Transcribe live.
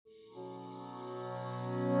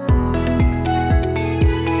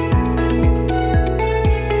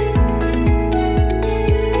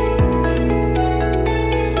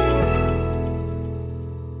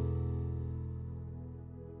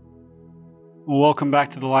Well, welcome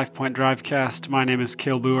back to the LifePoint Drivecast. My name is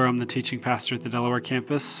Kale Booher. I'm the teaching pastor at the Delaware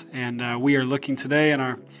campus, and we are looking today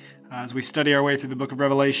as we study our way through the book of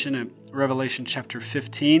Revelation at Revelation chapter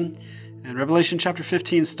 15. And Revelation chapter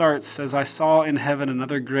 15 starts, "As I saw in heaven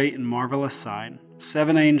another great and marvelous sign,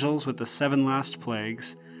 7 angels with the 7 last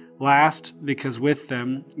plagues, last because with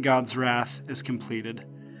them God's wrath is completed.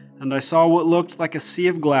 And I saw what looked like a sea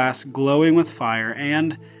of glass glowing with fire,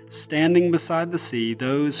 and standing beside the sea,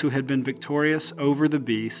 those who had been victorious over the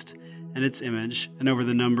beast and its image and over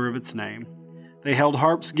the number of its name. They held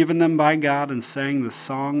harps given them by God and sang the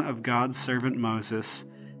song of God's servant Moses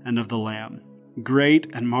and of the Lamb. Great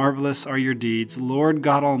and marvelous are your deeds, Lord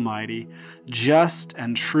God Almighty. Just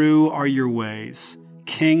and true are your ways,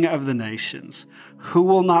 King of the nations. Who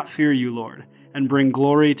will not fear you, Lord, and bring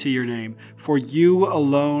glory to your name? For you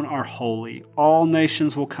alone are holy. All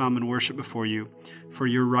nations will come and worship before you, for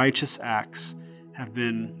your righteous acts have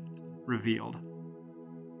been revealed."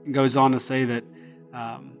 It goes on to say that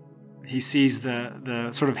he sees the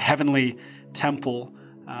sort of heavenly temple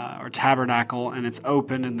or tabernacle, and it's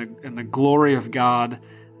open, and the glory of God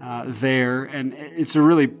there, and it's a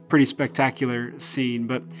really pretty spectacular scene.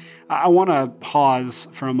 But I want to pause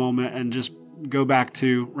for a moment and just go back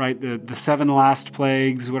to the 7 last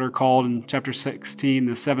plagues, what are called in chapter 16,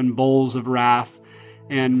 the 7 bowls of wrath.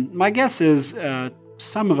 And my guess is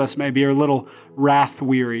some of us maybe are a little wrath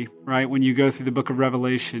weary, right? When you go through the book of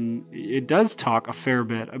Revelation, it does talk a fair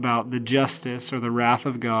bit about the justice or the wrath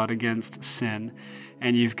of God against sin.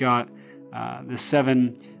 And you've got the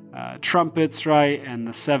 7 trumpets, right? And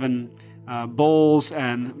the 7 bowls.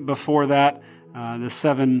 And before that, the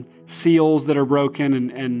 7 seals that are broken.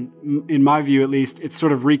 And in my view, at least, it's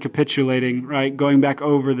sort of recapitulating, right? Going back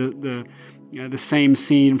over the same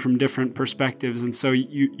scene from different perspectives. And so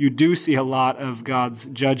you do see a lot of God's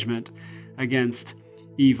judgment against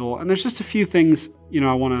evil. And there's just a few things,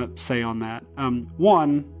 I want to say on that.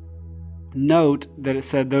 One, note that it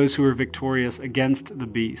said those who were victorious against the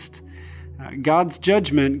beast. God's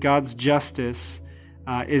judgment, God's justice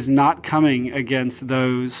is not coming against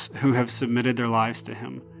those who have submitted their lives to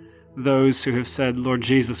him. Those who have said, "Lord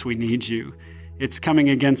Jesus, we need you." It's coming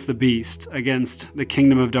against the beast, against the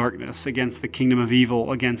kingdom of darkness, against the kingdom of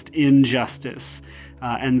evil, against injustice,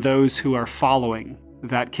 and those who are following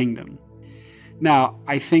that kingdom. Now,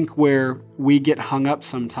 I think where we get hung up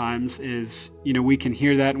sometimes is, we can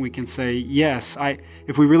hear that and we can say, yes,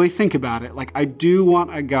 if we really think about it, I do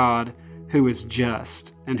want a God who is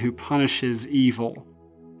just and who punishes evil.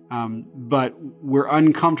 But we're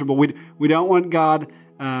uncomfortable. We don't want God.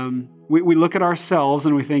 We look at ourselves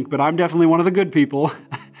and we think, but I'm definitely one of the good people.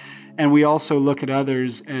 And we also look at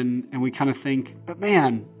others and we kind of think, but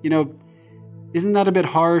man, isn't that a bit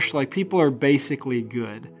harsh? People are basically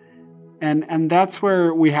good. And that's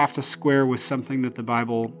where we have to square with something that the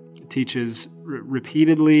Bible teaches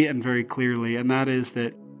repeatedly and very clearly, and that is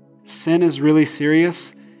that sin is really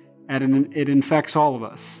serious and it infects all of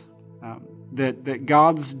us. That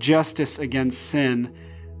God's justice against sin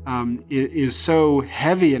is so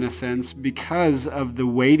heavy in a sense because of the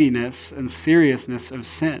weightiness and seriousness of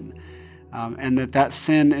sin, and that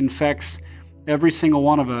sin infects every single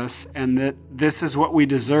one of us, and that this is what we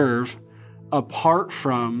deserve apart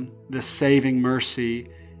from the saving mercy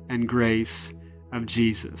and grace of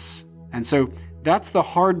Jesus. And so that's the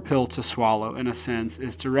hard pill to swallow, in a sense,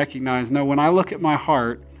 is to recognize, no, when I look at my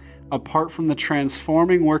heart, apart from the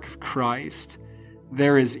transforming work of Christ,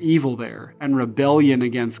 there is evil there and rebellion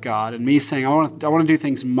against God, and me saying, I want to do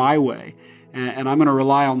things my way, and I'm going to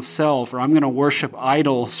rely on self, or I'm going to worship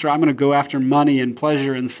idols, or I'm going to go after money and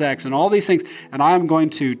pleasure and sex and all these things, and I am going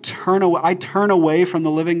to turn away from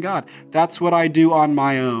the living God. That's what I do on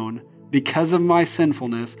my own because of my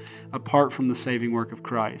sinfulness, apart from the saving work of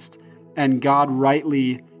Christ. And God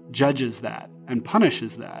rightly judges that and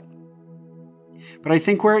punishes that. But I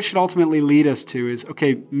think where it should ultimately lead us to is,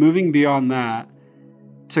 okay, moving beyond that,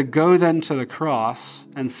 to go then to the cross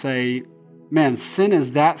and say, man, sin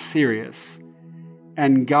is that serious,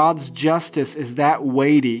 and God's justice is that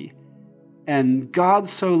weighty, and God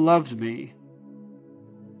so loved me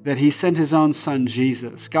that he sent his own son,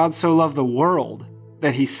 Jesus. God so loved the world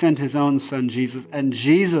that he sent his own son, Jesus, and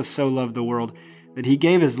Jesus so loved the world that he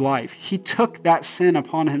gave his life. He took that sin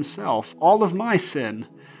upon himself, all of my sin,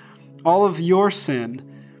 all of your sin,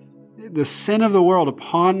 the sin of the world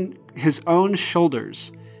upon his own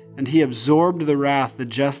shoulders, and he absorbed the wrath, the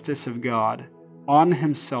justice of God on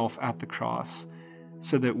himself at the cross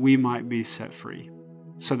so that we might be set free,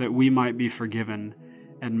 so that we might be forgiven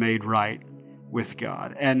and made right with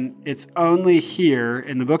God. And it's only here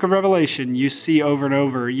in the book of Revelation you see over and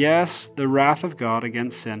over, yes, the wrath of God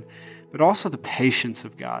against sin, but also the patience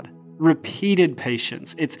of God. Repeated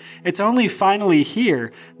patience. It's only finally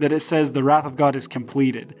here that it says the wrath of God is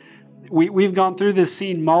completed. We've gone through this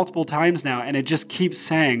scene multiple times now, and it just keeps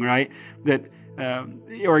saying, right, that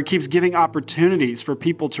or it keeps giving opportunities for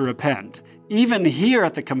people to repent. Even here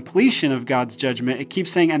at the completion of God's judgment, it keeps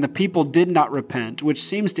saying, and the people did not repent, which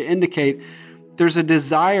seems to indicate there's a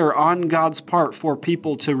desire on God's part for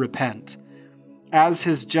people to repent. As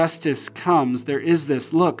his justice comes, there is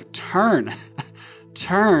this, look, turn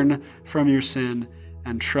from your sin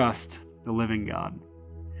and trust the living God.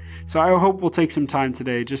 So I hope we'll take some time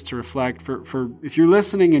today just to reflect. For if you're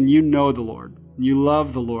listening and you know the Lord, you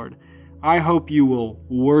love the Lord, I hope you will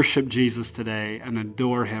worship Jesus today and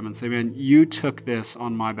adore him and say, man, you took this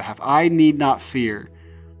on my behalf. I need not fear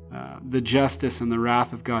the justice and the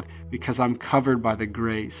wrath of God because I'm covered by the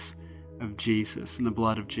grace of Jesus and the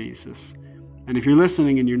blood of Jesus. And if you're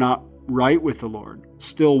listening and you're not right with the Lord,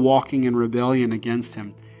 still walking in rebellion against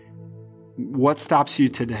him, what stops you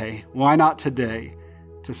today? Why not today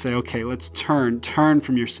to say, okay, let's turn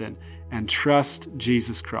from your sin and trust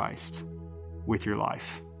Jesus Christ with your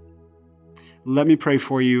life? Let me pray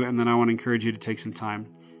for you, and then I want to encourage you to take some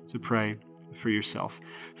time to pray for yourself.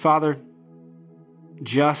 Father,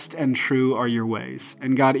 just and true are your ways.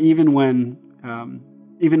 And God, even when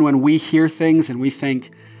we hear things and we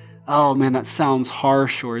think, oh man, that sounds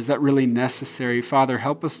harsh, or is that really necessary? Father,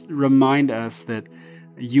 help us, remind us that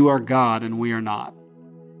you are God and we are not.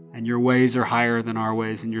 And your ways are higher than our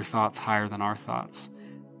ways and your thoughts higher than our thoughts.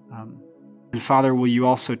 And Father, will you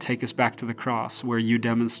also take us back to the cross where you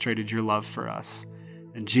demonstrated your love for us?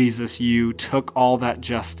 And Jesus, you took all that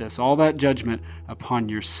justice, all that judgment upon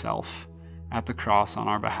yourself at the cross on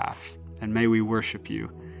our behalf. And may we worship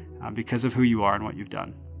you because of who you are and what you've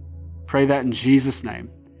done. Pray that in Jesus'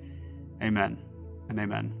 name. Amen and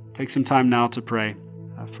amen. Take some time now to pray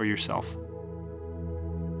for yourself.